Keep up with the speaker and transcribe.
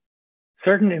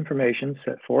Certain information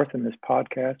set forth in this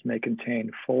podcast may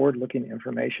contain forward-looking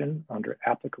information under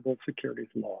applicable securities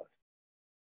laws.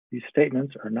 These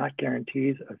statements are not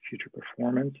guarantees of future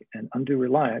performance, and undue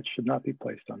reliance should not be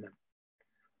placed on them.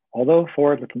 Although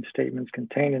forward-looking statements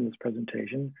contained in this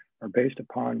presentation are based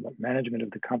upon what management of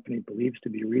the company believes to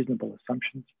be reasonable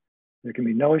assumptions, there can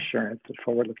be no assurance that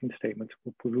forward-looking statements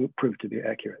will prove to be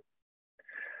accurate.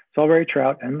 Salveray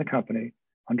Trout and the company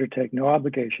undertake no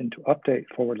obligation to update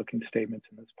forward-looking statements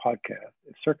in this podcast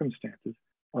if circumstances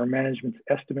or management's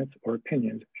estimates or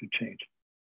opinions should change.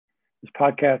 This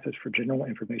podcast is for general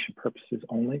information purposes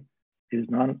only. It is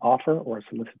not an offer or a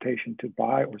solicitation to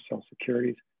buy or sell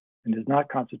securities and does not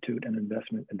constitute an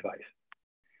investment advice.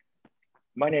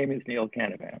 My name is Neil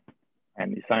Canavan.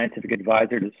 I'm the scientific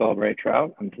advisor to Salveray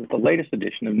Trout, and this is the latest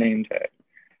edition of Name Tag,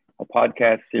 a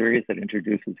podcast series that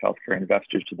introduces healthcare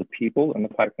investors to the people and the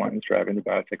pipelines driving the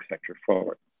biotech sector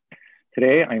forward.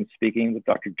 Today, I am speaking with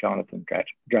Dr. Jonathan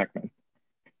Drachman.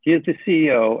 He is the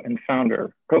CEO and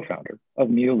co-founder of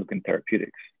Neoleukin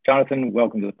Therapeutics. Jonathan,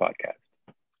 welcome to the podcast.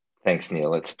 Thanks,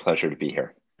 Neil. It's a pleasure to be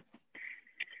here.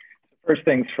 First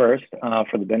things first,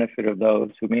 for the benefit of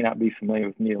those who may not be familiar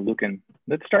with Neoleukin,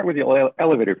 let's start with the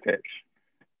elevator pitch.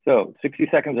 So 60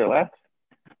 seconds or less.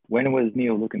 When was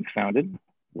Neoleukin founded?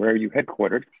 Where are you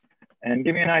headquartered? And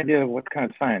give me an idea of what kind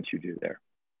of science you do there.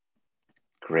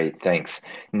 Great, thanks.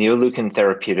 Neoleukin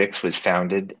Therapeutics was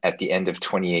founded at the end of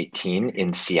 2018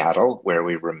 in Seattle, where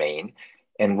we remain.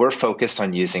 And we're focused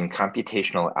on using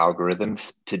computational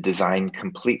algorithms to design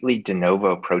completely de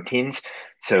novo proteins.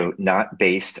 So not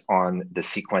based on the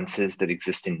sequences that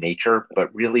exist in nature,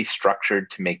 but really structured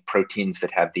to make proteins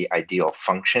that have the ideal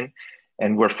function.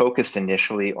 And we're focused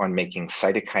initially on making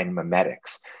cytokine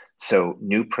mimetics. So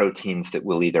new proteins that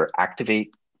will either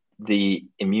activate the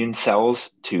immune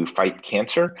cells to fight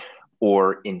cancer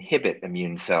or inhibit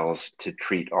immune cells to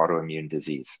treat autoimmune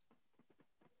disease.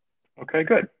 Okay,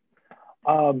 good.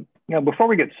 Now, before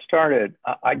we get started,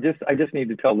 I just need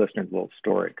to tell listeners a little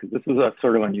story, because this is a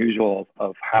sort of unusual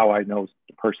of how I know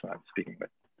the person I'm speaking with.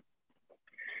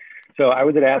 So I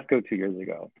was at ASCO 2 years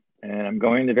ago, and I'm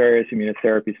going to various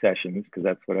immunotherapy sessions, because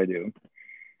that's what I do.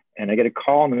 And I get a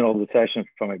call in the middle of the session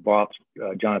from my boss,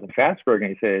 Jonathan Fassberg,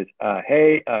 and he says,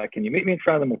 hey, can you meet me in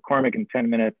front of the McCormick in 10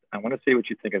 minutes? I want to see what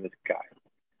you think of this guy.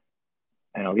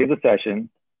 And I'll leave the session,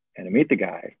 and I meet the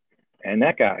guy, and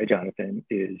that guy, Jonathan,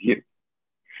 is you.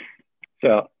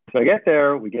 So I get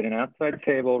there, we get an outside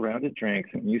table, round of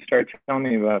drinks, and you start telling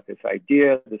me about this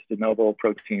idea, this de novo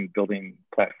protein building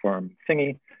platform thingy.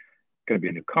 It's going to be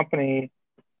a new company.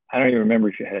 I don't even remember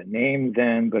if you had a name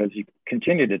then, but as you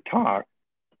continued to talk,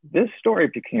 this story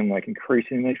became like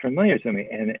increasingly familiar to me,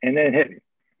 and then it hit me.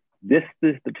 This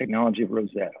is the technology of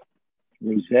Rosetta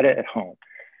at home.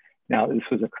 Now, this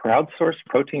was a crowdsourced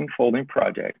protein folding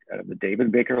project out of the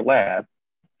David Baker lab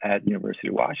at the University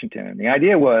of Washington. And the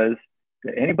idea was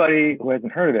that anybody who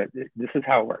hasn't heard of it, this is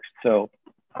how it works. So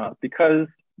because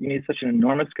you need such an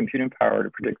enormous computing power to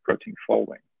predict protein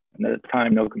folding, and at the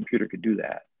time, no computer could do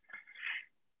that,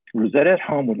 Rosetta at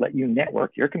home would let you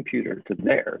network your computer to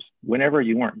theirs whenever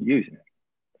you weren't using it.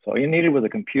 So all you needed was a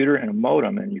computer and a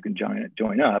modem, and you can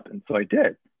join up. And so I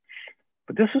did.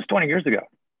 But this was 20 years ago.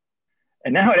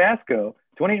 And now at ASCO,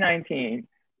 2019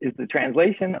 is the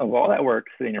translation of all that work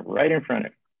sitting right in front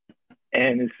of me.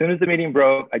 And as soon as the meeting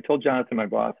broke, I told Jonathan, my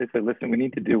boss, I said, listen, we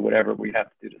need to do whatever we have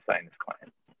to do to sign this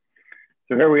client.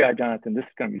 So here we are, Jonathan. This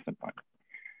is going to be some fun.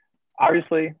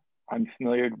 Obviously, I'm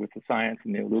familiar with the science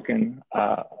of Neoleukin.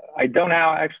 I don't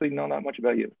now actually know that much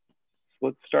about you. So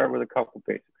let's start with a couple of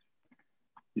basics.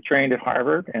 You trained at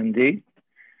Harvard, MD.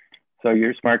 So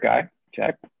you're a smart guy,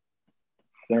 check.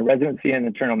 Then a residency in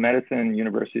internal medicine,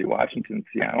 University of Washington,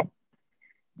 Seattle.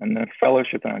 And then a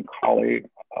fellowship in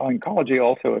oncology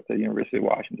also at the University of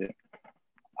Washington.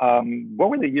 What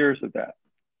were the years of that?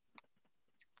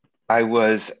 I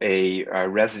was a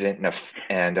resident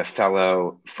and a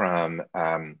fellow from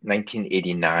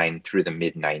 1989 through the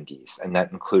mid-90s, and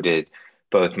that included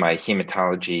both my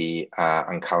hematology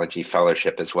oncology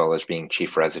fellowship as well as being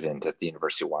chief resident at the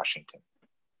University of Washington.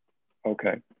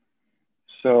 Okay.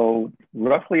 So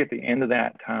roughly at the end of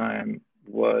that time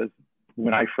was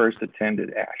when I first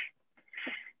attended ASH.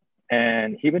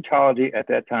 And hematology at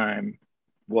that time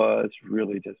was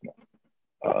really dismal.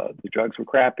 The drugs were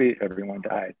crappy, everyone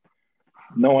died.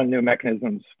 No one knew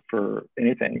mechanisms for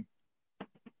anything.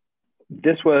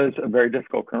 This was a very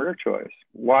difficult career choice.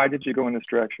 Why did you go in this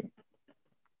direction?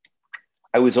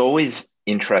 I was always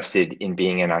interested in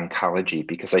being in oncology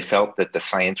because I felt that the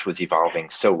science was evolving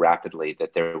so rapidly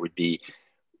that there would be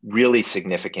really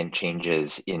significant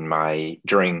changes in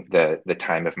during the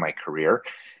time of my career.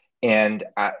 And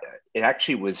it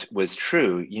actually was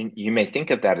true. You may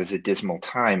think of that as a dismal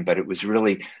time, but it was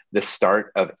really the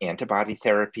start of antibody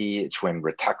therapy. It's when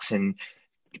Rituxan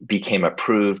became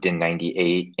approved in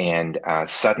 '98, and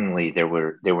suddenly there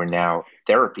were now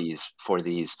therapies for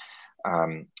these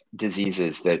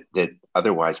diseases that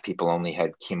otherwise people only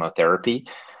had chemotherapy.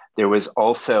 There was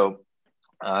also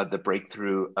the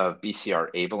breakthrough of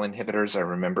BCR-ABL inhibitors. I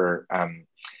remember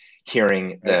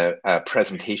hearing the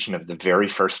presentation of the very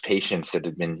first patients that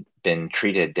had been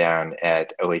treated down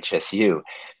at OHSU.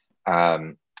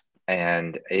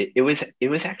 And it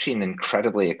was actually an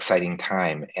incredibly exciting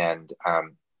time. And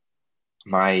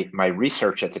my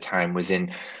research at the time was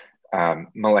in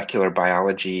molecular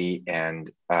biology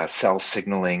and cell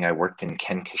signaling. I worked in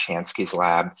Ken Kashansky's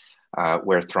lab,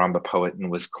 where thrombopoietin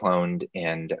was cloned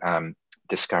and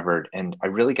discovered. And I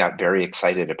really got very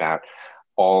excited about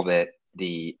all that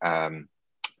the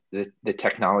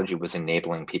technology was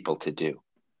enabling people to do.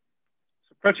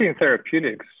 So Protein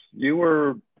Therapeutics, you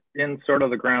were in sort of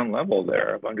the ground level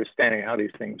there of understanding how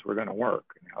these things were going to work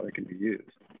and how they could be used.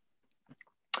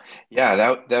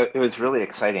 Yeah, that it was really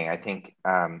exciting. I think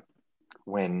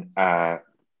when I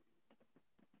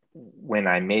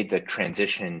made the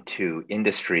transition to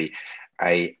industry,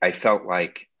 I felt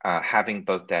like having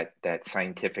both that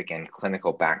scientific and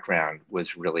clinical background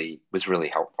was really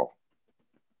helpful.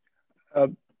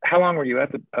 How long were you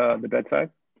at the bedside?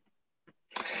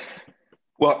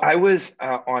 Well, I was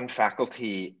on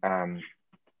faculty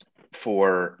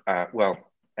for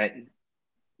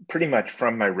pretty much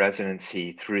from my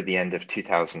residency through the end of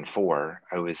 2004.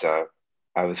 I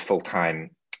was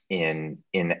full-time in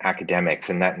academics,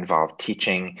 and that involved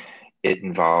teaching. It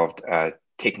involved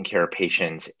taking care of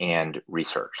patients and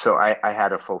research. So I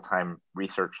had a full-time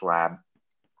research lab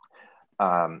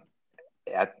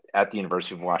at the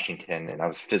University of Washington, and I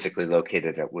was physically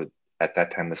located at what at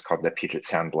that time was called the Puget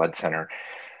Sound Blood Center.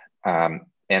 And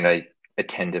I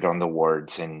attended on the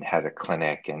wards and had a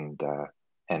clinic and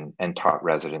taught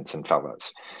residents and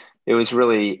fellows. It was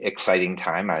really exciting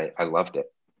time. I loved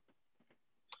it.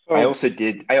 So, I also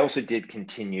did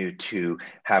continue to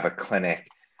have a clinic.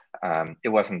 It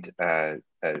wasn't an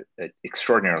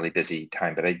extraordinarily busy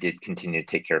time, but I did continue to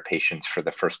take care of patients for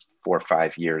the first 4 or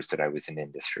 5 years that I was in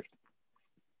industry.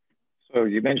 So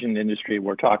you mentioned industry.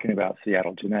 We're talking about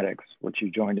Seattle Genetics, which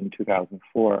you joined in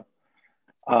 2004.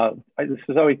 This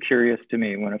is always curious to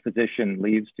me when a physician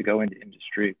leaves to go into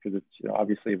industry, because it's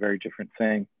obviously a very different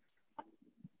thing.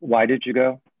 Why did you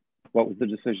go? What was the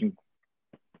decision?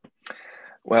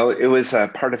 Well, it was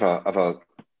part of a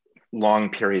long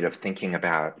period of thinking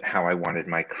about how I wanted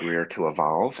my career to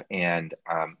evolve. And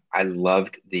I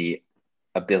loved the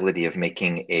ability of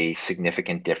making a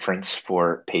significant difference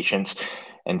for patients,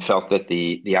 and felt that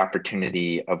the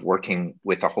opportunity of working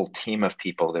with a whole team of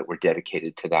people that were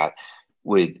dedicated to that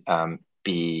would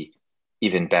be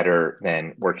even better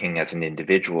than working as an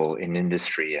individual in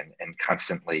industry and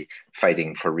constantly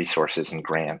fighting for resources and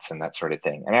grants and that sort of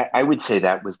thing. And I would say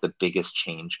that was the biggest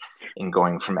change in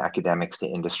going from academics to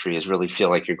industry, is really feel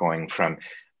like you're going from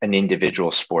an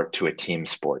individual sport to a team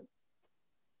sport.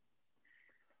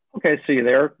 Okay, so you're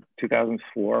there,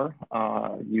 2004.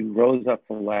 You rose up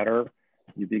the ladder.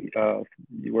 You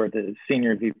were the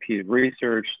senior VP of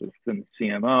research, then the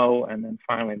CMO, and then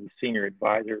finally the senior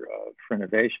advisor for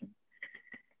innovation.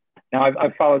 Now,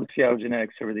 I've followed Seattle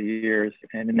Genetics over the years,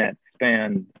 and in that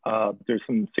span, there's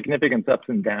some significant ups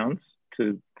and downs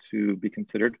to be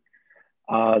considered.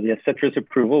 The Adcetris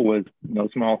approval was no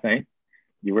small thing.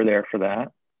 You were there for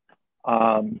that.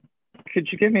 Could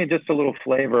you give me just a little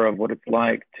flavor of what it's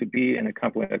like to be in a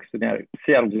company like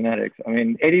Seattle Genetics? I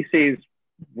mean, ADCs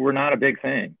were not a big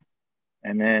thing,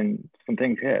 and then some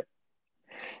things hit.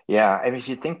 Yeah, I mean, if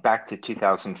you think back to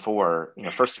 2004,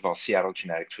 first of all, Seattle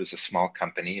Genetics was a small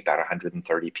company, about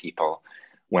 130 people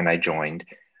when I joined.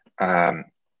 Adcetris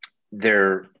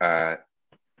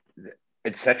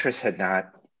had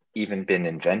not even been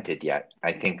invented yet.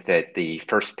 I think that the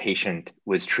first patient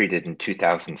was treated in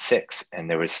 2006, and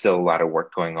there was still a lot of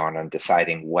work going on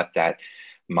deciding what that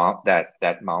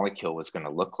molecule was going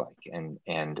to look like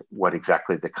and what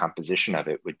exactly the composition of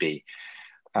it would be.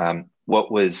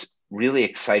 What was really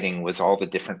exciting was all the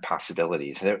different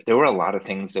possibilities. There were a lot of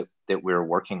things that we were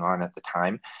working on at the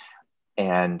time,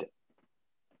 and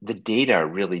the data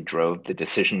really drove the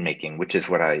decision making, which is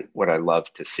what I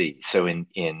love to see. So in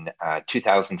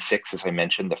 2006, as I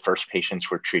mentioned, the first patients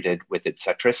were treated with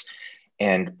Adcetris,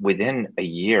 and within a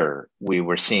year, we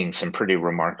were seeing some pretty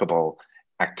remarkable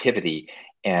activity,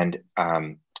 and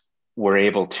were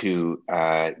able to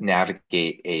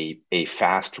navigate a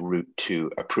fast route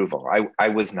to approval. I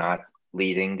was not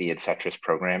leading the Adcetris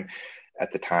program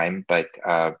at the time, but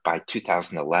by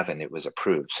 2011, it was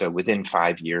approved. So within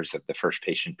 5 years of the first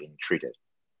patient being treated.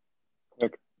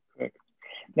 Okay.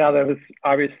 Now, there was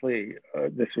obviously,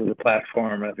 this was a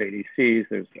platform of ADCs.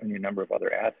 There's a number of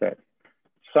other assets,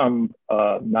 some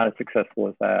not as successful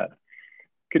as that.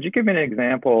 Could you give me an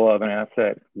example of an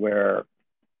asset where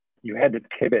you had to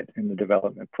pivot in the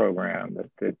development program,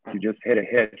 that you just hit a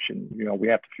hitch and, we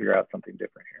have to figure out something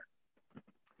different here?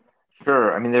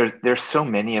 Sure. I mean, there's so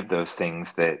many of those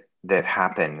things that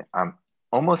happen.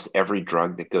 Almost every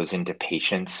drug that goes into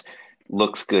patients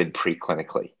looks good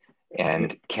preclinically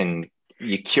and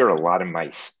you cure a lot of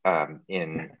mice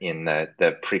in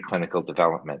the preclinical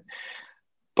development.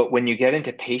 But when you get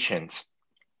into patients,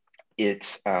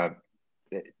 it's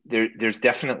there's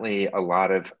definitely a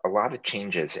lot of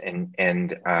changes,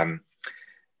 and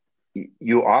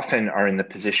you often are in the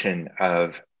position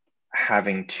of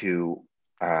having to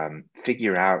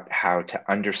figure out how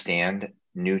to understand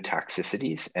new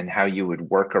toxicities and how you would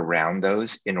work around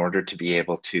those in order to be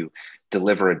able to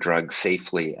deliver a drug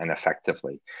safely and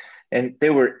effectively. And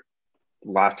there were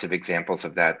lots of examples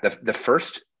of that. The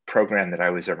first program that I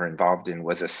was ever involved in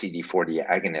was a CD40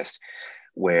 agonist,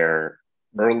 where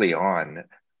early on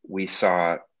we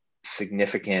saw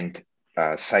significant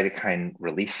cytokine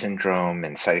release syndrome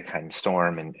and cytokine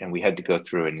storm, and we had to go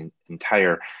through an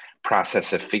entire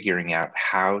process of figuring out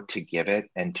how to give it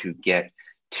and to get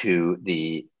to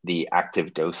the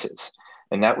active doses.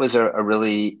 And that was a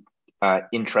really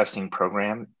interesting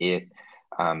program. It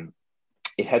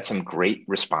had some great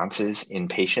responses in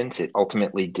patients. It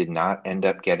ultimately did not end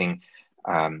up getting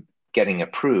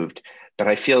approved, but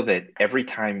I feel that every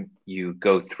time you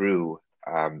go through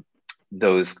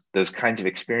those kinds of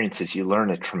experiences, you learn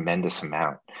a tremendous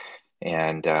amount.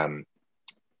 And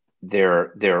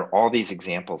there are all these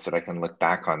examples that I can look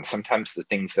back on. Sometimes the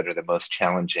things that are the most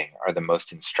challenging are the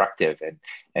most instructive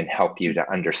and help you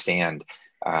to understand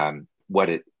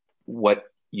what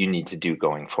you need to do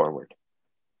going forward.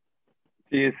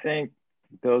 Do you think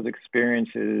those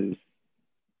experiences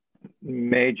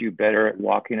made you better at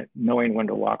knowing when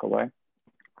to walk away?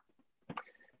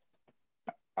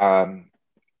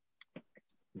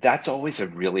 That's always a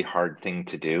really hard thing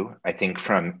to do. I think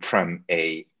from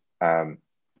a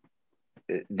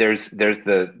there's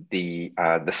the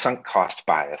sunk cost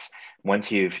bias. Once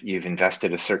you've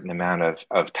invested a certain amount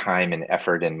of time and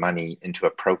effort and money into a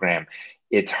program,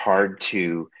 it's hard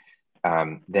to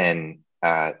then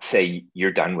say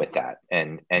you're done with that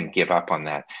and give up on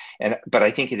that. But I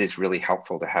think it is really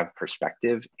helpful to have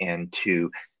perspective and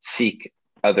to seek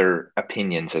other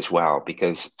opinions as well,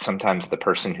 because sometimes the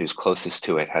person who's closest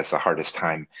to it has the hardest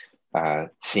time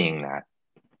seeing that.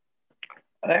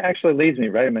 That actually leads me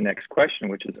right to my next question,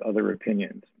 which is other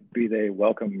opinions, be they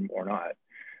welcome or not.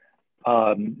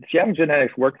 Seattle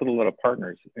Genetics worked with a lot of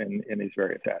partners in these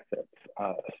various assets.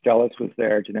 Astellas was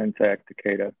there, Genentech,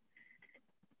 Takeda.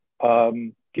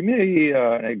 Give me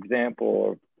an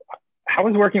example of how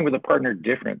is working with a partner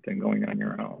different than going on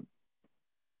your own?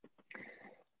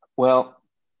 Well,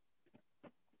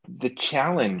 the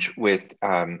challenge with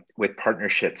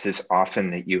partnerships is often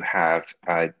that you have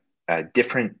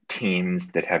different teams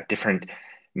that have different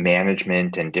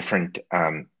management and different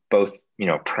both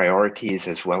priorities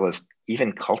as well as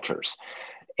even cultures.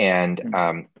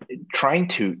 And trying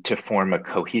to form a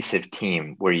cohesive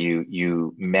team where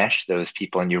you mesh those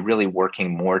people and you're really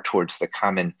working more towards the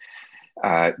common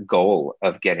goal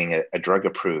of getting a drug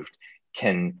approved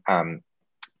can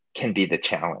be the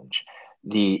challenge.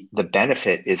 The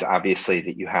benefit is obviously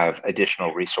that you have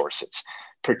additional resources,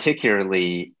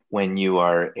 particularly when you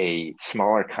are a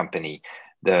smaller company.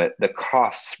 The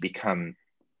costs become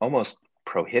almost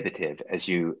prohibitive as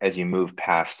you move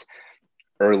past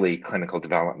early clinical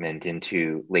development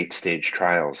into late stage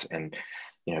trials. And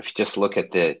if you just look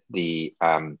at the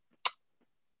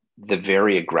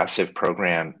very aggressive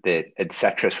program that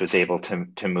Adcetris was able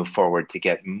to move forward to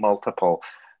get multiple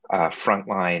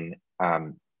frontline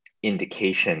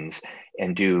indications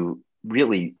and do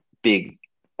really big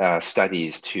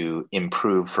studies to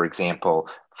improve, for example,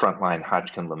 frontline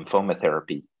Hodgkin lymphoma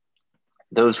therapy.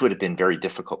 Those would have been very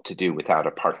difficult to do without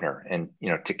a partner. And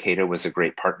Takeda was a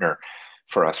great partner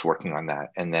for us working on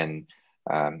that. And then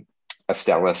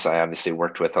Astellas, I obviously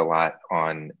worked with a lot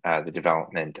on the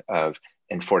development of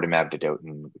enfortumab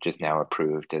vedotin, which is now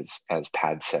approved as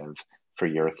Padcev for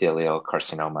urothelial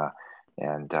carcinoma.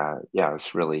 And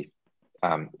it's really,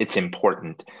 it's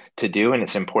important to do, and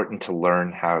it's important to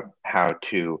learn how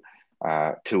to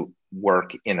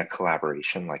work in a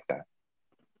collaboration like that.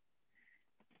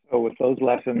 So with those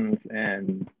lessons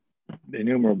and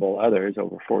innumerable others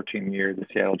over 14 years at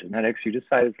Seattle Genetics, you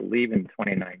decided to leave in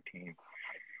 2019.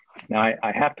 Now,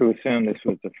 I have to assume this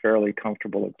was a fairly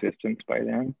comfortable existence by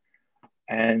then,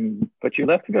 but you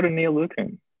left to go to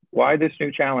Neo-Lucan. Why this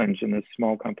new challenge in this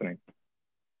small company?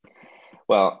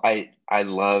 Well, I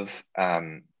love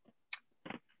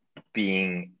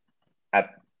being at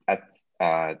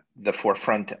the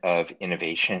forefront of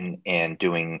innovation and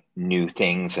doing new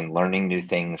things and learning new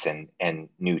things and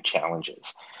new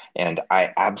challenges. And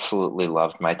I absolutely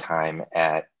loved my time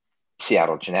at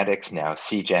Seattle Genetics, now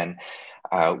Seagen.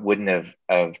 Wouldn't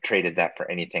have traded that for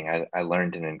anything. I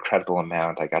learned an incredible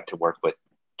amount. I got to work with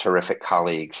terrific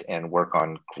colleagues and work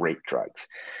on great drugs.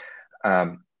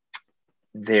 I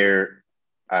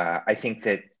think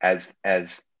that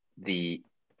as the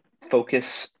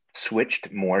focus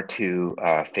switched more to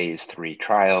phase 3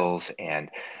 trials and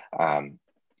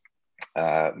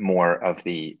more of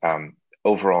the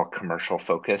overall commercial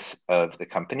focus of the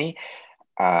company,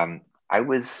 I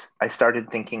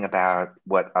started thinking about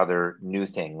what other new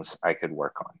things I could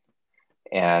work on.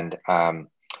 And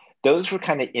those were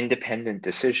kind of independent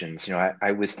decisions.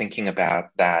 I was thinking about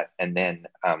that. And then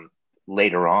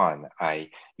later on, I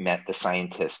met the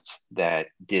scientists that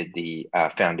did the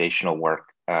foundational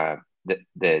work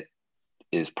that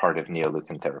is part of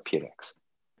Neo-Lucan Therapeutics.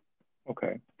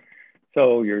 Okay.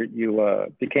 So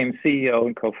you became CEO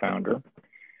and co-founder.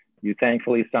 You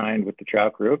thankfully signed with the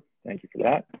Trout Group. Thank you for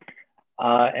that.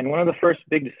 And one of the first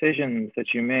big decisions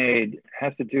that you made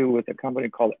has to do with a company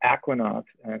called Aquinox.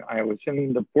 And I was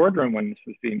in the boardroom when this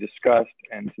was being discussed.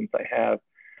 And since I have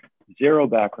zero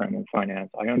background in finance,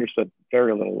 I understood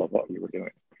very little of what you were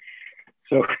doing.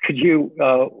 So could you,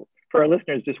 for our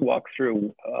listeners, just walk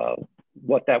through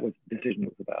what that decision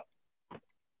was about?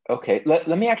 Okay, let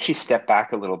me actually step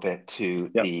back a little bit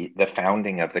to the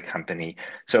founding of the company.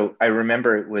 So I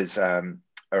remember it was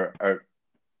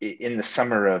in the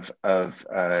summer of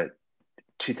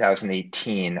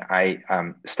 2018, I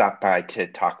stopped by to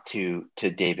talk to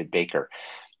David Baker.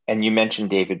 And you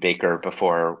mentioned David Baker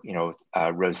before,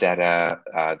 Rosetta,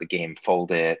 the game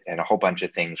Foldit, and a whole bunch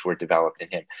of things were developed in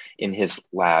him. In his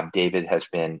lab, David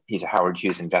he's a Howard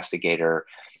Hughes investigator.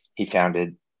 He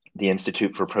founded the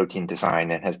Institute for Protein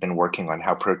Design and has been working on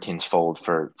how proteins fold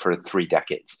for 3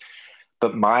 decades.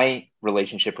 But my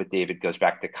relationship with David goes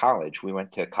back to college. We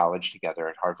went to college together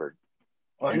at Harvard.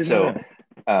 And so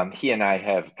he and I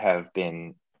have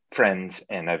been friends,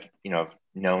 and I've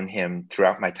known him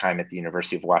throughout my time at the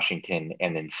University of Washington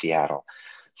and in Seattle.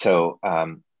 So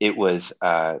I was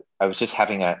just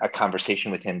having a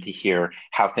conversation with him to hear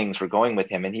how things were going with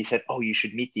him. And he said, "Oh, you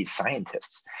should meet these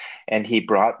scientists." And he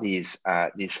brought these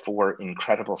 4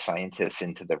 incredible scientists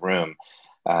into the room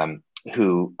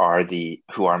who are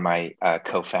my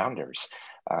co-founders,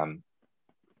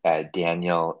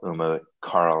 Daniel, Umut,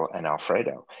 Carl, and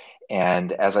Alfredo.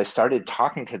 And as I started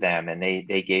talking to them and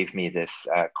they gave me this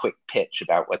quick pitch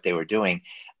about what they were doing,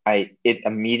 it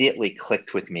immediately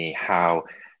clicked with me how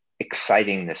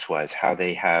exciting this was, how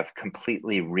they have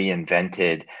completely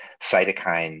reinvented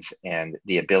cytokines and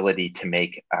the ability to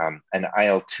make an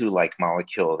IL-2-like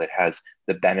molecule that has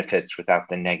the benefits without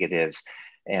the negatives,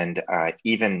 and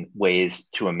even ways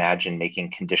to imagine making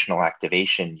conditional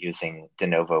activation using de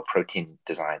novo protein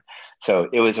design. So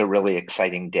it was a really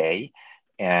exciting day.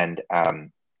 And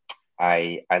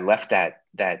I left that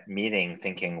meeting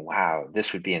thinking, wow,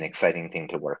 this would be an exciting thing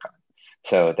to work on.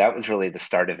 So that was really the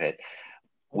start of it.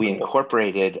 We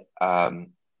incorporated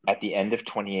at the end of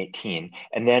 2018.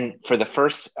 And then for the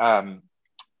first 6-7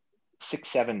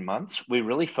 months, we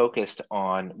really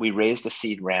we raised a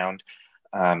seed round,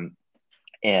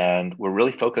 and we're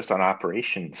really focused on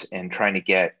operations and trying to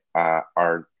get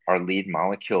our lead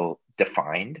molecule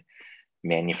defined,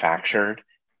 manufactured,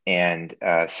 and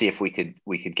see if we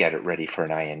could get it ready for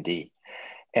an IND.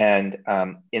 And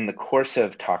in the course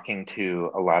of talking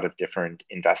to a lot of different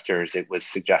investors, it was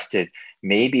suggested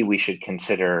maybe we should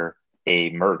consider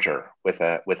a merger with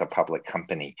a public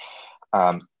company.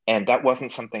 And that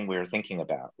wasn't something we were thinking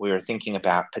about. We were thinking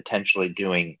about potentially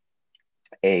doing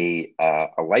a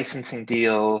licensing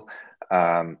deal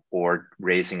or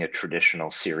raising a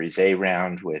traditional Series A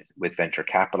round with venture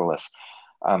capitalists.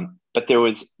 But there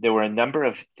were a number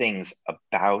of things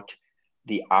about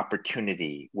the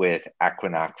opportunity with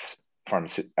Aquinox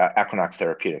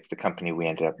Therapeutics, the company we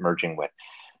ended up merging with,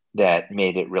 that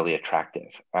made it really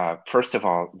attractive. First of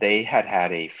all, they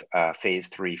had a phase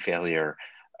 3 failure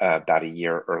about a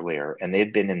year earlier, and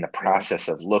they'd been in the process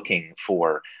of looking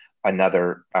for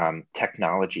another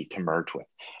technology to merge with.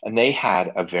 And they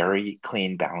had a very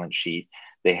clean balance sheet.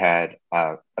 They had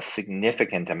a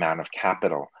significant amount of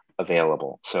capital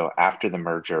available. So after the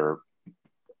merger,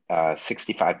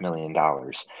 $65 million.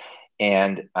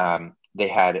 And they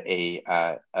had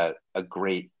a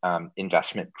great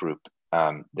investment group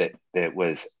that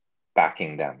was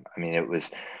backing them. I mean, it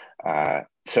was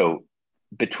so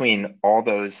between all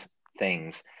those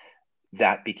things,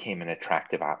 that became an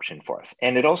attractive option for us.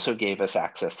 And it also gave us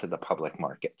access to the public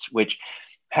markets, which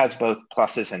has both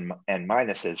pluses and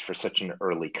minuses for such an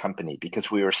early company,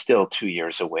 because we were still 2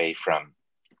 years away from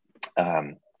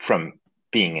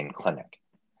being in clinic.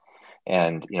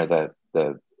 And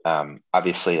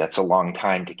obviously that's a long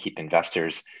time to keep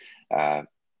investors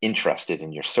interested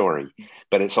in your story,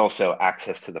 but it's also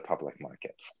access to the public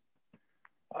markets.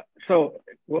 So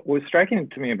what was striking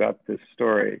to me about this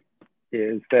story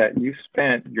is that you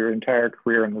spent your entire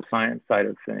career on the science side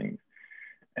of things,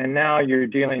 and now you're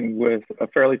dealing with a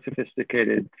fairly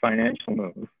sophisticated financial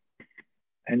move,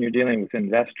 and you're dealing with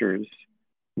investors,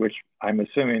 which I'm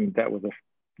assuming that was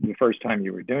the first time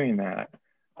you were doing that.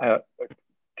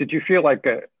 Did you feel like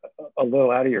a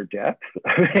little out of your depth?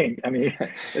 I mean,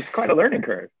 it's quite a learning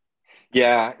curve.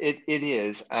 Yeah, it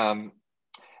is.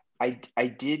 I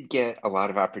did get a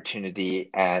lot of opportunity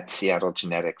at Seattle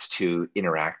Genetics to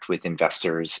interact with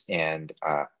investors and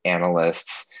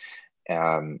analysts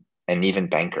and even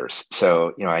bankers.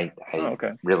 So, I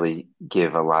really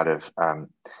give a lot of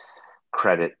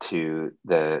credit to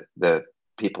the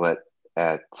people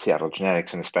at Seattle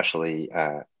Genetics, and especially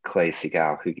Clay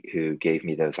Siegel, who gave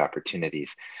me those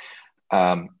opportunities.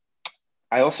 I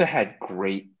also had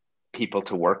great people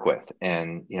to work with.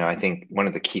 And, I think one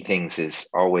of the key things is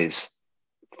always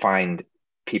find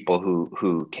people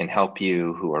who can help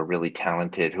you, who are really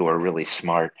talented, who are really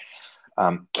smart.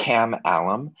 Cam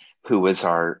Allam, who was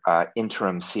our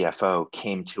interim CFO,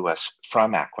 came to us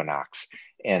from Equinox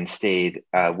and stayed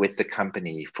with the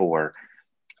company for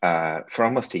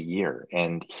almost a year.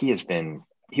 And he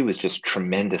was just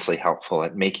tremendously helpful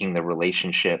at making the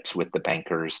relationships with the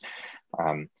bankers,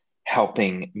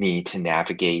 helping me to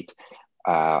navigate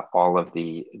all of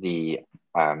the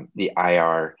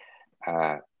IR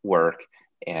work.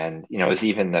 And it was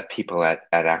even the people at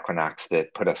Equinox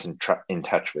that put us in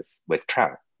touch with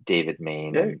Trout, David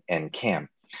Main, and Cam.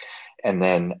 And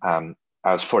then I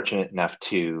was fortunate enough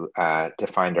to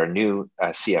find our new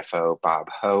CFO, Bob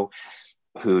Ho,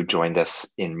 who joined us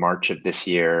in March of this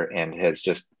year and has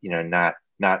just not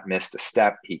missed a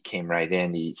step. He came right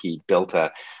in. He built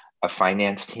a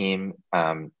finance team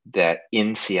that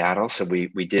in Seattle. So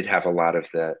we did have a lot of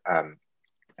the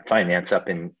finance up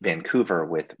in Vancouver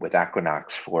with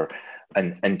Equinox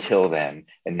until then.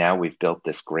 And now we've built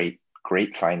this great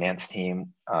finance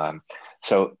team.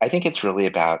 So I think it's really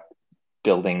about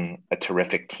building a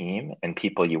terrific team and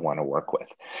people you want to work with.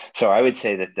 So I would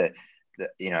say that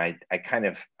I kind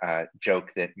of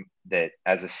joke that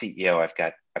as a CEO,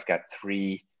 I've got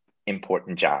 3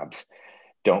 important jobs: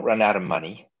 don't run out of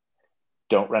money,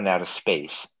 don't run out of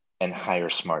space, and hire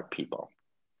smart people.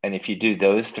 And if you do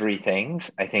those 3 things,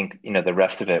 I think the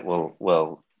rest of it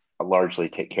will largely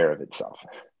take care of itself.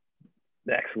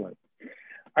 Excellent.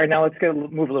 All right, now let's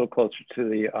move a little closer to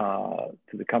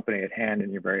the company at hand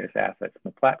and your various assets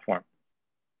and the platform.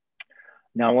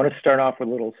 Now, I want to start off with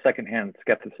a little secondhand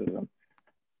skepticism.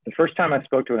 The first time I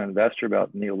spoke to an investor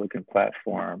about the Neo-Lucan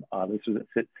platform, this was at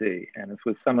SITC, and this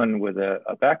was someone with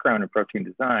a background in protein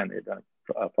design. They had done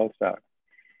a postdoc.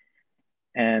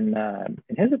 And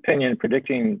in his opinion,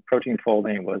 predicting protein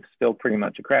folding was still pretty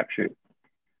much a crapshoot.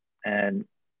 And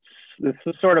this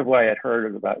is sort of why I'd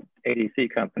heard about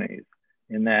ADC companies,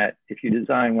 in that if you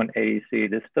design one ADC,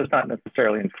 this does not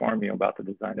necessarily inform you about the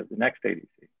design of the next ADC.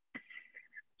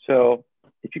 So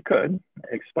if you could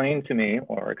explain to me,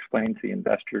 or explain to the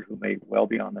investors who may well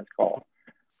be on this call,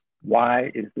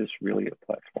 why is this really a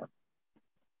platform?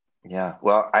 Yeah,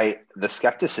 well, the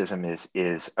skepticism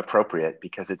is appropriate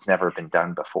because it's never been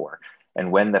done before.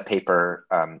 And when the paper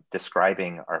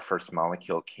describing our first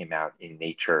molecule came out in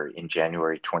Nature in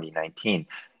January 2019,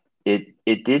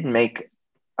 it did make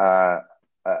a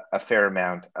fair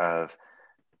amount of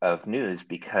news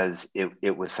because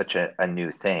it was such a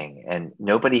new thing. And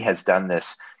nobody has done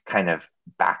this kind of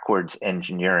backwards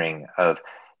engineering of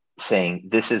saying,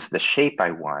 this is the shape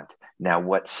I want. Now,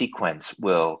 what sequence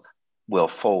will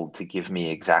fold to give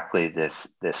me exactly this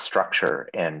structure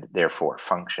and therefore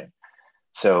function?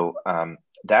 So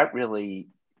that really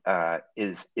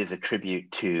is a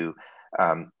tribute to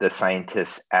the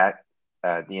scientists at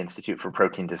the Institute for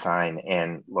Protein Design,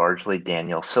 and largely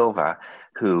Daniel Silva,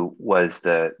 who was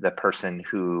the person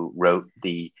who wrote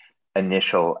the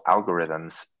initial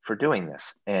algorithms for doing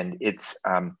this. And it's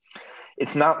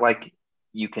not like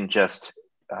you can just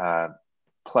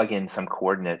plug in some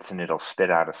coordinates and it'll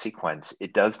spit out a sequence.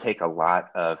 It does take a lot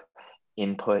of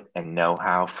input and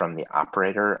know-how from the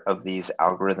operator of these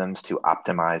algorithms to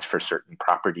optimize for certain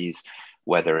properties,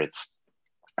 whether it's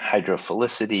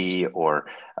hydrophilicity or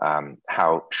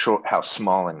how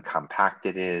small and compact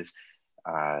it is,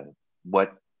 how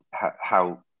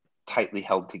tightly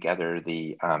held together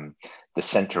the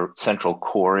central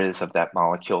core is of that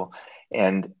molecule.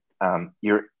 And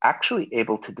you're actually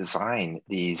able to design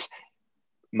these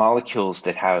molecules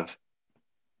that have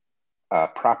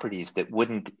properties that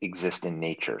wouldn't exist in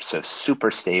nature. So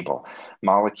super stable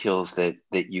molecules that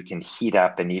you can heat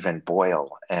up and even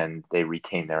boil and they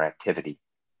retain their activity.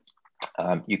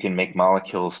 You can make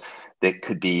molecules that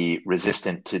could be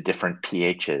resistant to different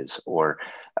pHs or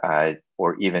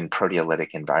even proteolytic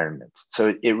environments.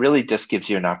 So it really just gives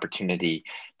you an opportunity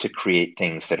to create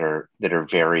things that are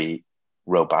very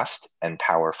robust and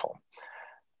powerful.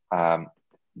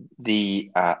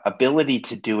 The ability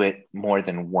to do it more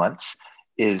than once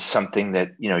is something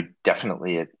that, you know,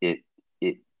 definitely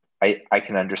I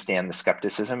can understand the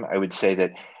skepticism. I would say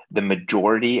that the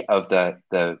majority of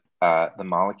the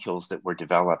molecules that were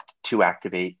developed to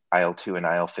activate IL-2 and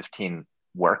IL-15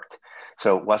 worked.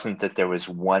 So it wasn't that there was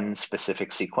one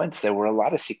specific sequence. There were a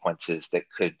lot of sequences that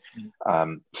could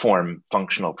form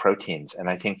functional proteins. And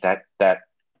I think that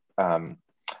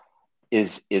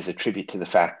is a tribute to the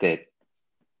fact that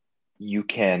you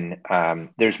can,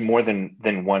 there's more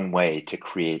than one way to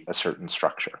create a certain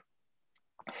structure.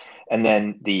 And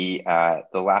then the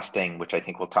last thing, which I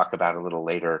think we'll talk about a little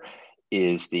later,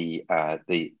 is the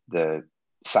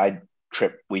side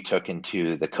trip we took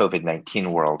into the COVID-19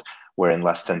 world, where in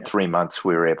less than 3 months,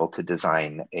 we were able to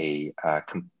design a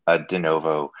de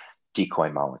novo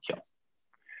decoy molecule.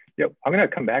 Yep, I'm going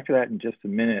to come back to that in just a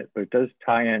minute, but it does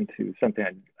tie into something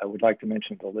I would like to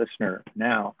mention to the listener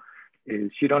now,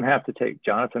 is you don't have to take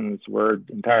Jonathan's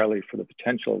word entirely for the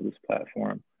potential of this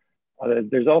platform.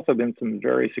 There's also been some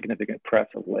very significant press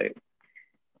of late.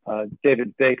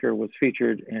 David Baker was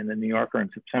featured in the New Yorker in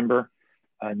September.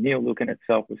 Neil Lukin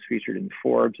itself was featured in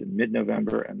Forbes in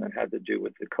mid-November, and that had to do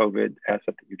with the COVID asset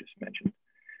that you just mentioned.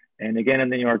 And again in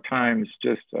the New York Times,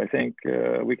 just I think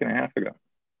a week and a half ago.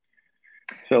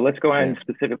 So let's go in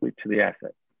specifically to the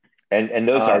asset. And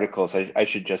those articles, I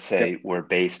should just say, were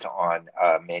based on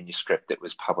a manuscript that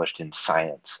was published in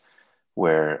Science,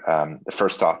 where the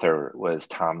first author was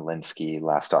Tom Linsky,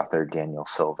 last author Daniel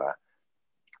Silva,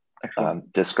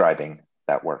 describing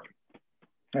that work.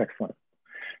 Excellent.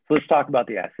 So let's talk about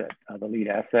the asset, the lead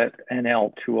asset,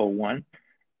 NL-201.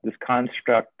 This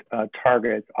construct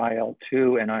targets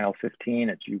IL-2 and IL-15,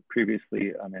 as you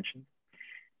previously mentioned.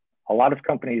 A lot of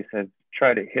companies have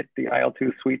tried to hit the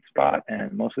IL-2 sweet spot,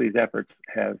 and most of these efforts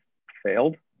have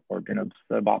failed or been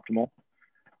suboptimal.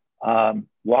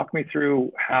 Walk me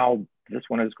through how this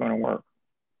one is going to work.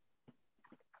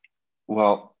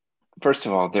 Well, first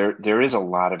of all, there is a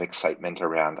lot of excitement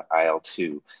around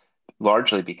IL-2,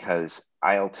 largely because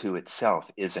IL-2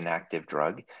 itself is an active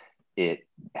drug. It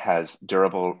has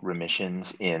durable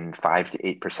remissions in 5 to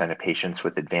 8% of patients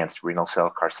with advanced renal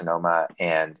cell carcinoma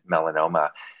and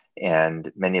melanoma. And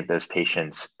many of those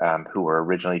patients who were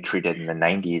originally treated in the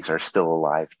 90s are still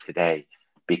alive today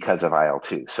because of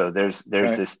IL-2. So there's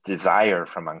Right. this desire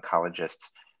from oncologists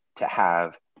to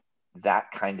have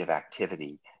that kind of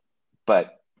activity,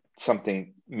 but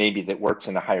something maybe that works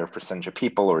in a higher percentage of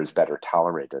people or is better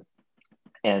tolerated.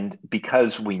 And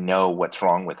because we know what's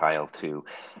wrong with IL-2,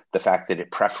 the fact that it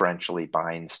preferentially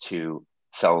binds to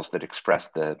cells that express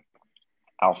the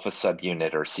alpha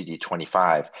subunit or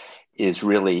CD25 it's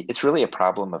really a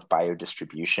problem of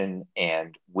biodistribution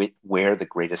and where the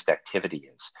greatest activity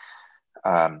is.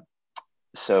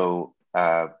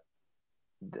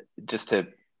 Just to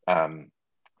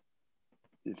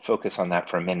focus on that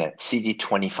for a minute,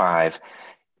 CD25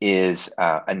 is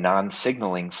a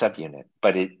non-signaling subunit,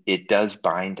 but it does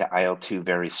bind to IL-2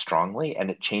 very strongly, and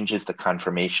it changes the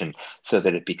conformation so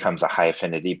that it becomes a high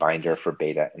affinity binder for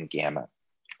beta and gamma.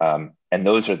 And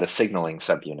those are the signaling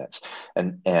subunits.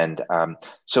 And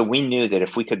so we knew that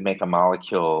if we could make a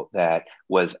molecule that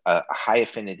was a high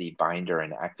affinity binder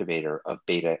and activator of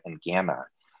beta and gamma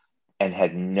and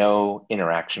had no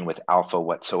interaction with alpha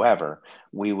whatsoever,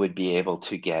 we would be able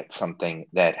to get something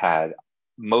that had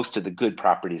most of the good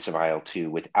properties of IL-2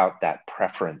 without that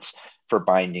preference for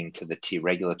binding to the T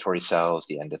regulatory cells,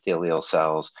 the endothelial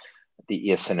cells, the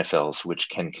eosinophils, which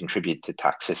can contribute to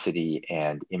toxicity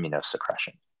and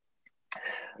immunosuppression.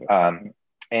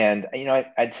 And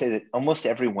I'd say that almost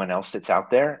everyone else that's out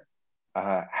there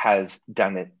has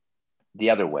done it the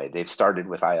other way. They've started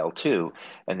with IL-2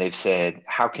 and they've said,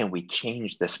 how can we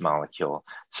change this molecule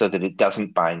so that it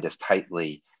doesn't bind as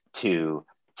tightly to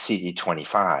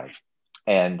CD25?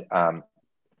 And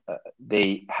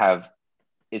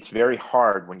it's very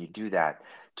hard when you do that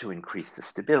to increase the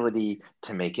stability,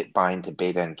 to make it bind to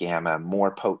beta and gamma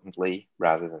more potently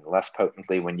rather than less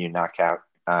potently when you knock out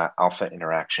alpha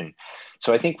interaction.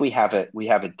 So I think we have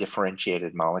a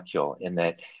differentiated molecule in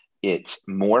that it's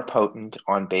more potent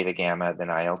on beta gamma than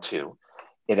IL-2.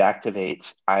 It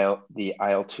activates the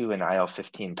IL-2 and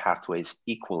IL-15 pathways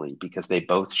equally because they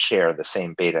both share the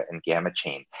same beta and gamma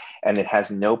chain. And it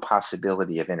has no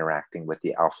possibility of interacting with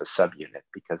the alpha subunit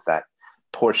because that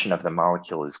portion of the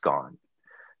molecule is gone.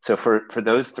 So for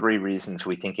those three reasons,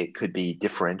 we think it could be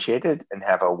differentiated and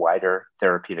have a wider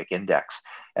therapeutic index.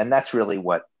 And that's really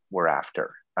what we're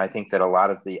after. I think that a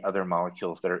lot of the other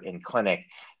molecules that are in clinic,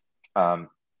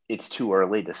 it's too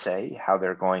early to say how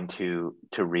they're going to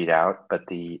read out, but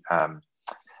the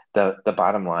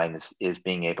bottom line is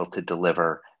being able to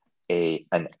deliver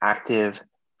an active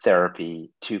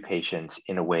therapy to patients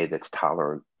in a way that's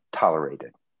tolerable.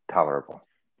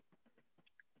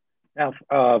 Now,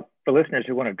 for listeners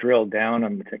who want to drill down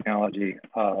on the technology,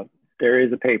 there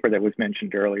is a paper that was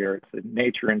mentioned earlier. It's in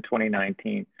Nature in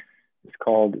 2019. It's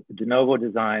called De Novo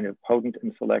Design of Potent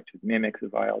and Selective Mimics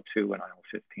of IL-2 and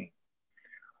IL-15.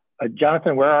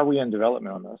 Jonathan, where are we in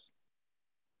development on this?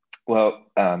 Well,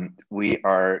 we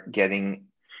are getting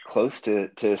close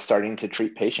to starting to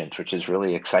treat patients, which is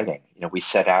really exciting. You know, we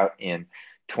set out in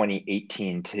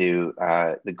 2018 to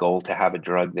the goal to have a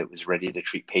drug that was ready to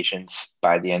treat patients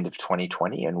by the end of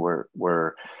 2020, and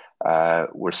we're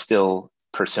still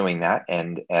pursuing that.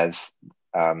 And as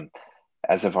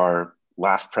of our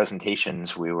last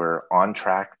presentations, we were on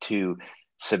track to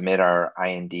submit our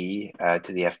IND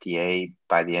to the FDA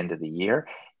by the end of the year,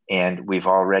 and we've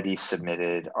already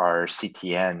submitted our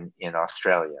CTN in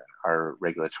Australia, our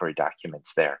regulatory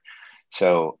documents there.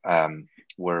 So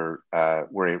we're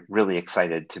really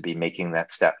excited to be making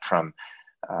that step from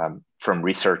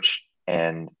research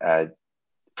and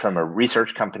from a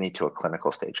research company to a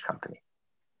clinical stage company.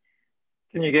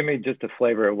 Can you give me just a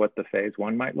flavor of what the phase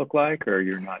 1 might look like, or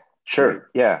you're not? Sure.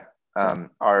 Yeah.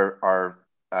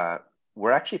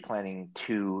 We're actually planning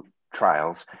 2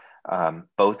 trials,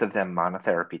 both of them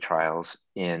monotherapy trials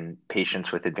in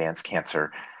patients with advanced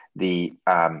cancer. The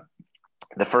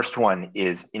first one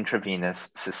is intravenous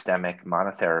systemic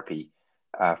monotherapy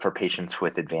for patients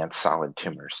with advanced solid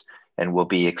tumors. And we'll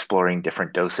be exploring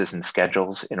different doses and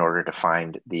schedules in order to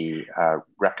find the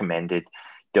recommended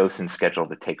dose and schedule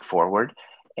to take forward.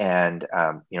 And,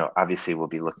 obviously we'll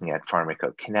be looking at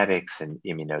pharmacokinetics and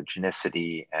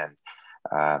immunogenicity and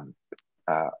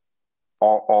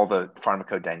all the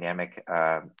pharmacodynamic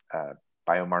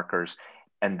biomarkers.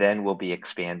 And then we'll be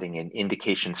expanding in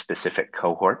indication-specific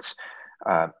cohorts,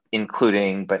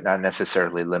 including, but not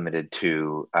necessarily limited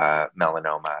to,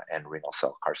 melanoma and renal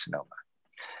cell carcinoma.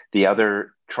 The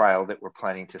other trial that we're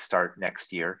planning to start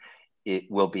next year, it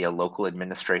will be a local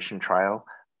administration trial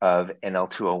of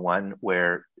NL-201,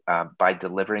 where by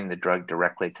delivering the drug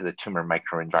directly to the tumor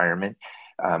microenvironment,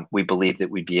 we believe that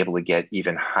we'd be able to get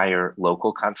even higher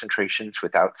local concentrations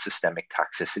without systemic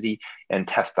toxicity and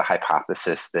test the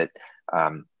hypothesis that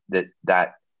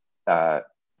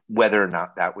whether or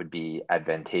not that would be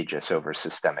advantageous over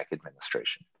systemic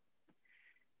administration.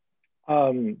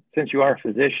 Since you are a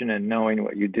physician and knowing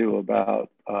what you do about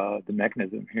the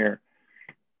mechanism here,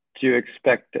 do you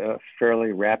expect a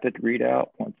fairly rapid readout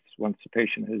once the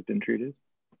patient has been treated?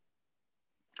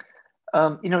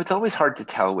 It's always hard to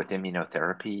tell with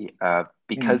immunotherapy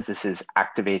because this is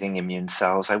activating immune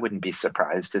cells. I wouldn't be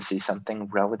surprised to see something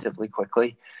relatively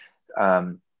quickly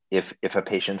if a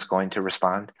patient's going to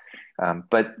respond.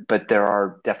 But there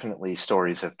are definitely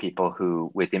stories of people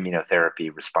who, with immunotherapy,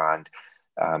 respond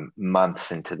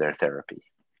months into their therapy.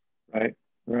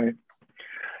 Right.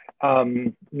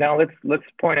 Now let's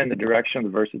point in the direction of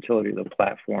the versatility of the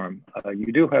platform.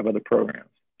 You do have other programs.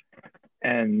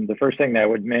 And the first thing that I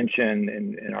would mention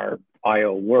in our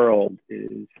IO world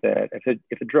is that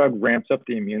if a drug ramps up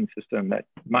the immune system, that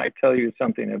might tell you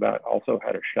something about also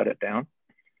how to shut it down.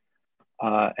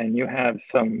 And you have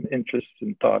some interest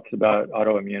and thoughts about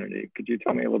autoimmunity. Could you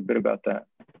tell me a little bit about that?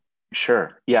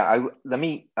 Sure. Yeah.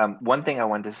 One thing I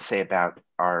wanted to say about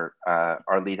our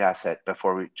lead asset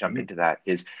before we jump into that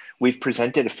is we've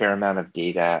presented a fair amount of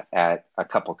data at a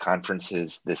couple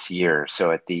conferences this year.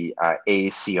 So at the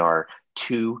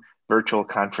AACR2 virtual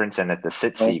conference and at the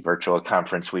SITC virtual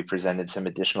conference, we presented some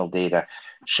additional data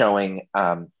showing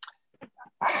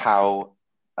how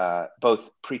both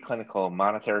preclinical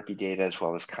monotherapy data as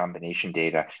well as combination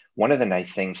data. One of the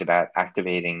nice things about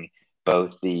activating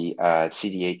both the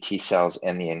CD8 T cells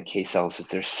and the NK cells is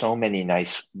there's so many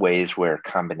nice ways where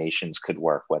combinations could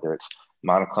work, whether it's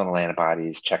monoclonal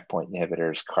antibodies, checkpoint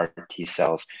inhibitors, CAR T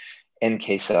cells,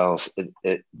 NK cells.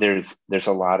 There's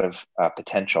a lot of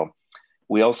potential.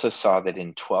 We also saw that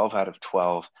in 12 out of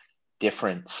 12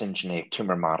 different syngeneic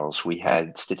tumor models, we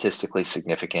had statistically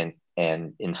significant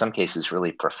and in some cases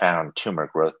really profound tumor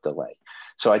growth delay.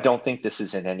 So I don't think this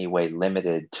is in any way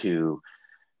limited to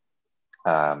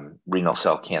renal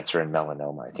cell cancer and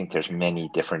melanoma. I think there's many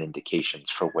different indications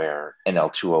for where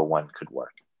NL-201 could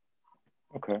work.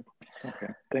 Okay,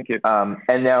 thank you.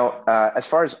 And now, as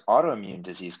far as autoimmune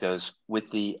disease goes, with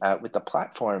the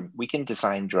platform, we can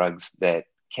design drugs that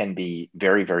can be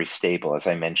very, very stable. As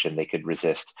I mentioned, they could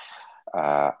resist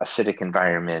acidic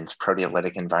environments,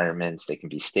 proteolytic environments. They can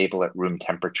be stable at room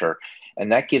temperature.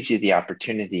 And that gives you the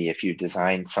opportunity, if you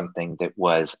design something that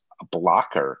was a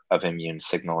blocker of immune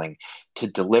signaling, to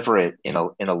deliver it in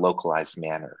a localized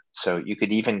manner. So you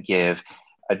could even give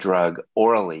a drug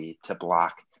orally to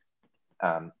block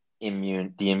the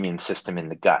immune system in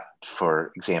the gut,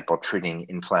 for example, treating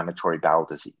inflammatory bowel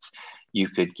disease. You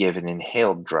could give an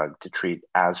inhaled drug to treat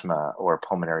asthma or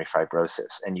pulmonary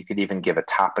fibrosis, and you could even give a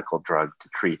topical drug to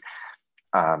treat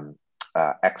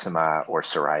eczema or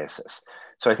psoriasis.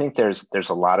 So I think there's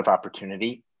a lot of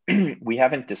opportunity. We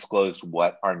haven't disclosed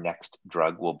what our next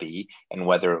drug will be and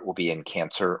whether it will be in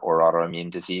cancer or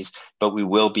autoimmune disease, but we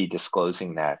will be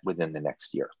disclosing that within the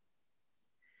next year.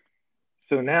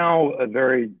 So now a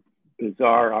very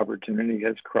bizarre opportunity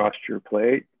has crossed your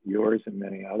plate, yours and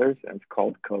many others, and it's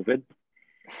called COVID.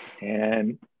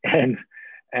 And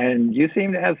you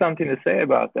seem to have something to say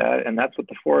about that, and that's what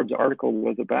the Forbes article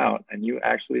was about. And you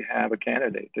actually have a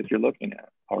candidate that you're looking at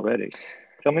already.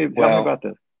 Tell me about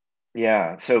this.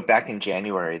 Yeah, so back in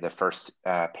January, the first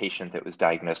patient that was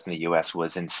diagnosed in the U.S.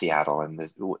 was in Seattle, and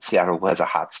Seattle was a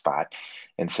hotspot.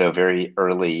 And so very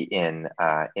early in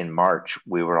March,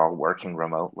 we were all working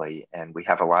remotely, and we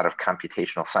have a lot of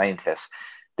computational scientists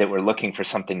that were looking for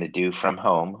something to do from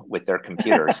home with their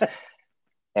computers.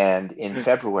 And in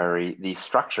February, the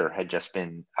structure had just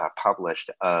been published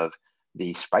of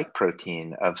the spike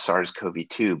protein of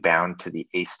SARS-CoV-2 bound to the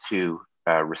ACE2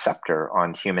 receptor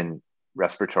on human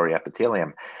respiratory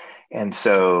epithelium. And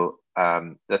so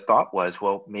the thought was,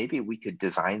 well, maybe we could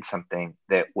design something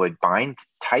that would bind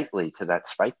tightly to that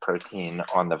spike protein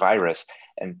on the virus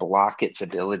and block its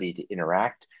ability to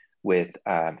interact with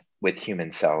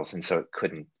human cells, and so it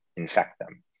couldn't infect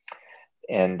them.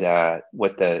 And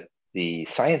what the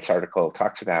Science article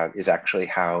talks about is actually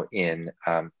how in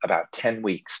about 10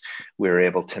 weeks, we were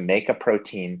able to make a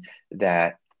protein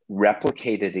that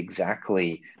replicated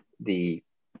exactly the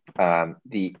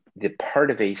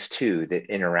part of ACE2 that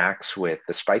interacts with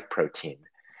the spike protein,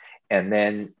 and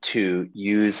then to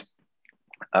use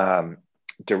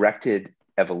directed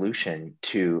evolution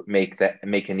to make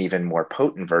an even more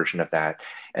potent version of that,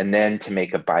 and then to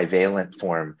make a bivalent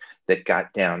form that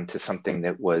got down to something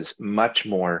that was much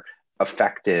more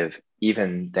effective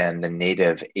even than the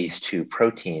native ACE2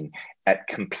 protein at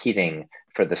competing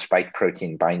for the spike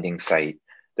protein binding site,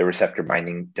 the receptor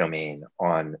binding domain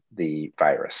on the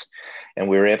virus. And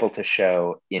we were able to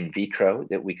show in vitro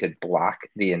that we could block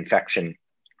the infection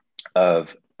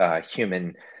of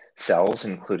human cells,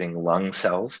 including lung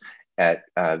cells, at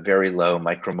very low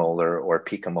micromolar or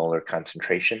picomolar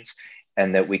concentrations,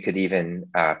 and that we could even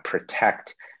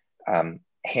protect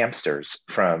hamsters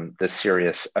from the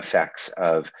serious effects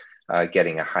of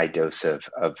getting a high dose of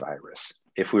virus.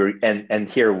 And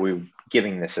here we're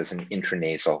giving this as an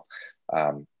intranasal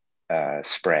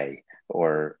spray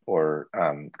or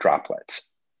droplets.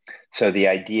 So the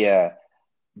idea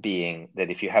being that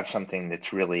if you have something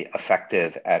that's really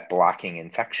effective at blocking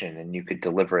infection and you could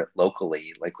deliver it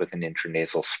locally, like with an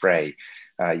intranasal spray,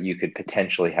 you could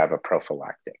potentially have a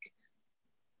prophylactic.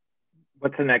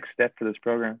 What's the next step for this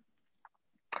program?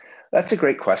 That's a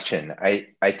great question.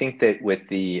 I think that with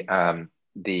the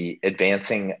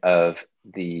advancing of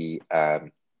the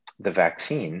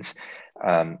vaccines,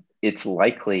 it's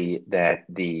likely that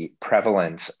the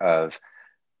prevalence of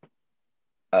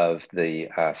the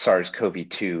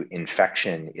SARS-CoV-2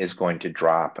 infection is going to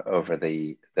drop over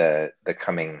the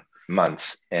coming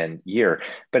months and year.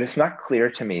 But it's not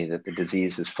clear to me that the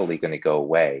disease is fully going to go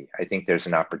away. I think there's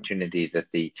an opportunity that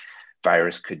the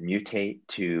virus could mutate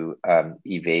to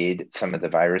evade some of the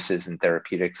viruses and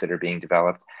therapeutics that are being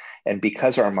developed. And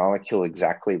because our molecule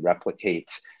exactly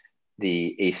replicates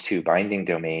the ACE2 binding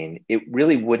domain, it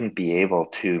really wouldn't be able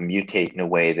to mutate in a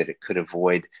way that it could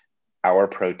avoid our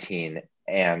protein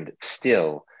and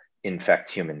still infect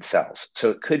human cells.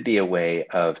 So it could be a way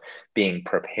of being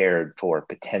prepared for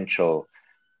potential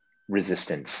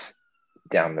resistance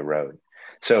down the road.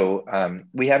 So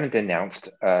we haven't announced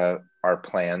our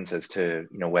plans as to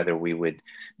whether we would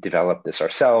develop this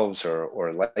ourselves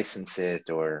or license it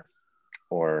or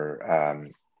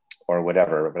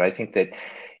whatever. But I think that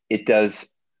it does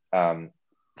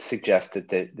suggest that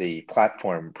the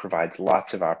platform provides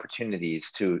lots of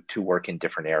opportunities to work in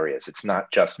different areas. It's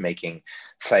not just making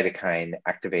cytokine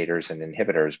activators and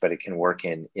inhibitors, but it can work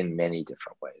in many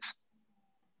different ways.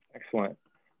 Excellent.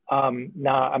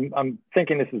 Now, I'm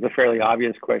thinking this is a fairly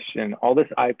obvious question. All this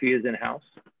IP is in-house,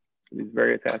 these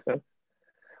various assets?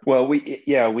 Well, we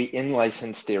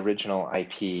in-licensed the original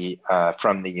IP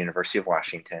from the University of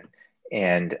Washington,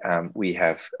 and we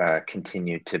have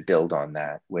continued to build on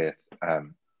that with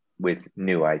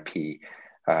new IP.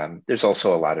 There's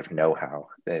also a lot of know-how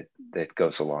that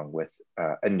goes along with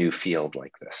a new field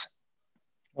like this.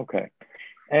 Okay.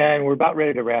 And we're about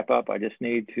ready to wrap up. I just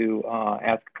need to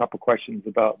ask a couple questions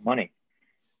about money.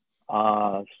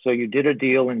 So you did a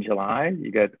deal in July.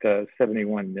 You got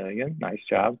 71 million. Nice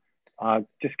job.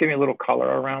 Just give me a little color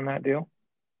around that deal.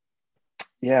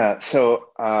 Yeah. So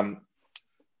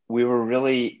we were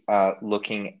really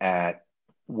looking at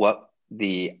what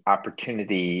the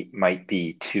opportunity might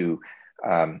be to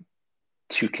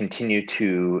continue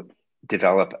to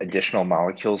develop additional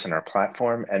molecules in our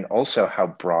platform, and also how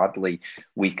broadly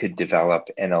we could develop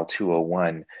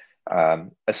NL-201,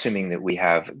 assuming that we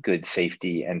have good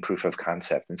safety and proof of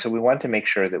concept. And so we want to make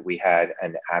sure that we had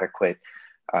an adequate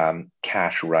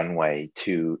cash runway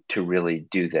to really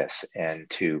do this and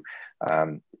to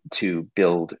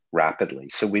build rapidly.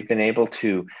 So we've been able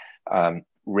to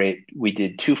we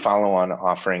did 2 follow-on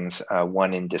offerings,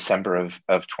 one in December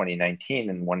of 2019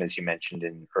 and one, as you mentioned,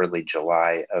 in early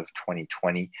July of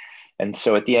 2020. And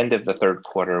so at the end of the third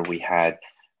quarter, we had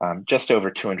just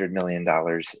over $200 million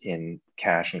in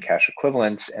cash and cash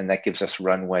equivalents, and that gives us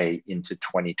runway into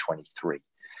 2023.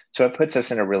 So it puts us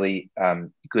in a really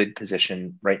good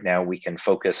position right now. We can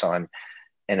focus on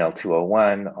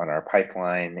NL-201, on our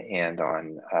pipeline, and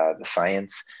on the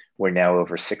science. We're now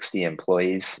over 60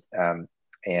 employees,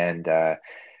 and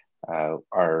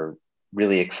are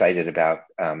really excited about,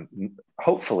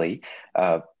 hopefully,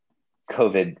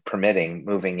 COVID permitting,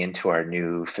 moving into our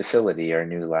new facility, our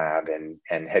new lab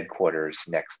and headquarters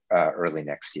early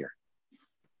next year.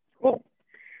 Cool.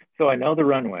 So I know the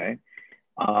runway.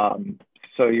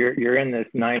 So you're in this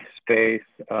nice space.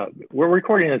 We're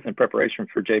recording this in preparation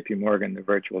for JP Morgan, the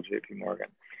virtual JP Morgan.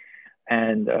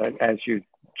 And as you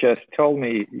just told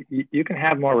me, you can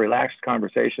have more relaxed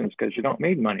conversations because you don't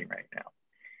need money right now.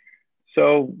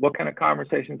 So what kind of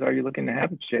conversations are you looking to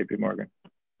have at JP Morgan?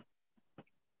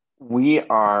 We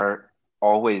are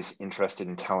always interested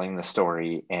in telling the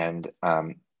story and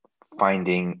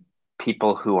finding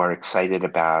people who are excited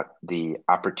about the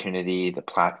opportunity, the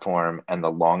platform, and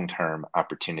the long-term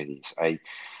opportunities. I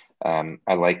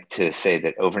like to say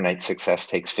that overnight success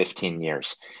takes 15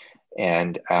 years.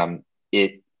 And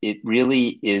it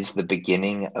really is the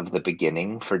beginning of the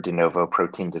beginning for de novo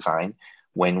protein design.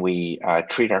 When we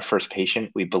treat our first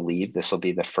patient, we believe this will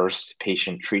be the first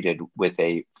patient treated with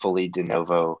a fully de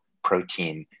novo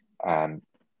protein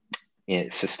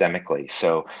systemically.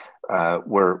 So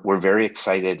we're very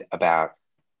excited about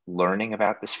learning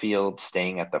about this field,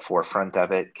 staying at the forefront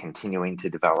of it, continuing to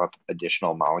develop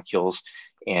additional molecules,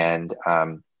 and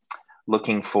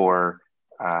looking for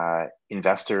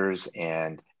investors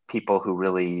and people who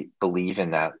really believe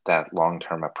in that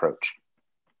long-term approach.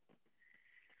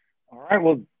 All right,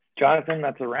 well, Jonathan,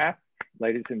 that's a wrap.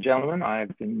 Ladies and gentlemen,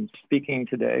 I've been speaking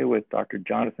today with Dr.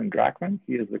 Jonathan Drachman.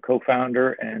 He is the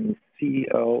co-founder and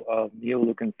CEO of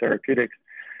Neoleukin Therapeutics.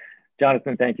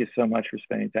 Jonathan, thank you so much for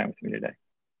spending time with me today.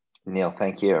 Neil,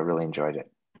 thank you. I really enjoyed it.